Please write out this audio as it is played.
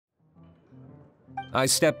I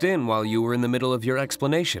stepped in while you were in the middle of your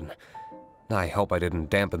explanation. I hope I didn't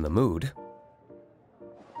dampen the mood.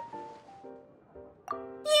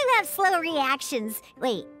 You have slow reactions.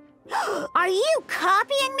 Wait, are you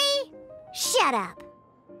copying me? Shut up.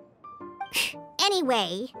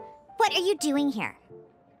 Anyway, what are you doing here?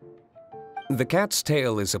 The Cat's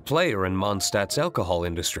Tail is a player in Mondstadt's alcohol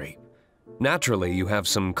industry. Naturally, you have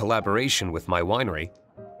some collaboration with my winery.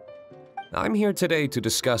 I'm here today to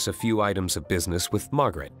discuss a few items of business with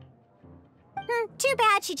Margaret. Too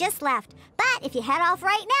bad she just left. But if you head off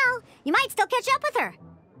right now, you might still catch up with her.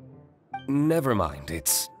 Never mind,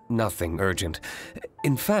 it's nothing urgent.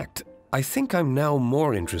 In fact, I think I'm now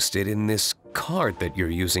more interested in this card that you're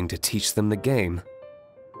using to teach them the game.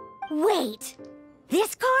 Wait,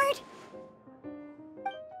 this card?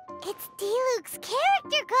 It's Diluc's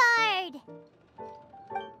character card!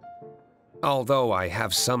 Although I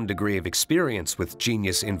have some degree of experience with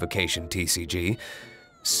Genius Invocation TCG,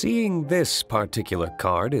 seeing this particular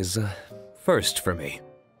card is a first for me.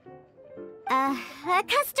 A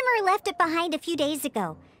customer left it behind a few days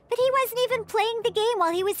ago, but he wasn't even playing the game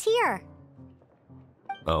while he was here.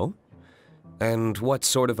 Oh? And what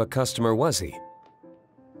sort of a customer was he?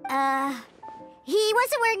 He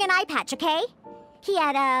wasn't wearing an eye patch, okay? He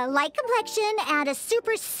had a light complexion and a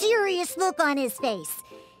super serious look on his face.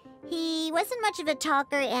 He wasn't much of a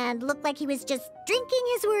talker and looked like he was just drinking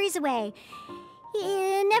his worries away.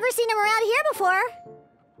 Never seen him around here before.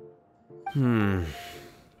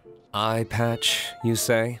 Eye patch, you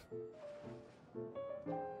say?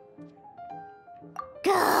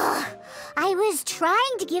 Gah! I was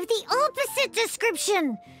trying to give the opposite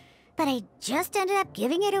description, but I just ended up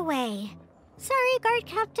giving it away. Sorry, guard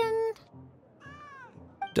captain.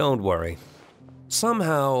 Don't worry.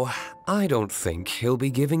 Somehow, I don't think he'll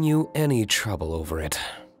be giving you any trouble over it.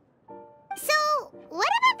 So, what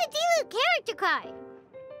about the Diluc character card?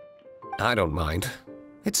 I don't mind.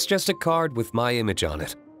 It's just a card with my image on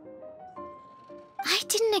it. I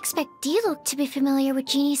didn't expect Diluc to be familiar with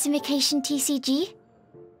Genius Invocation TCG.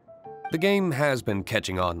 The game has been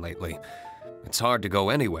catching on lately. It's hard to go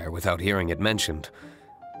anywhere without hearing it mentioned.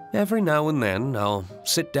 Every now and then, I'll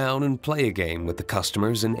sit down and play a game with the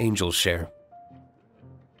customers in Angel's Share.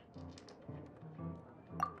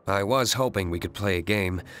 I was hoping we could play a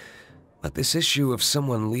game, but this issue of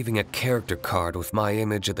someone leaving a character card with my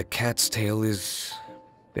image at the Cat's Tail is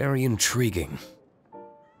very intriguing.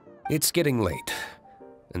 It's getting late,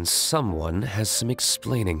 and someone has some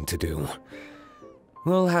explaining to do.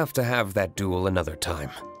 We'll have to have that duel another time.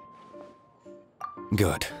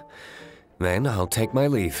 Good. Then I'll take my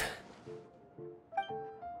leave.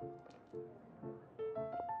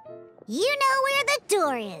 You know where the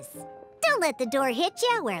door is. Don't let the door hit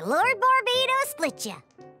you where Lord Barbados split you.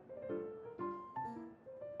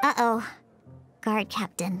 Uh-oh. Guard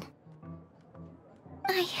captain.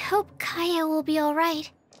 I hope Kaeya will be all right.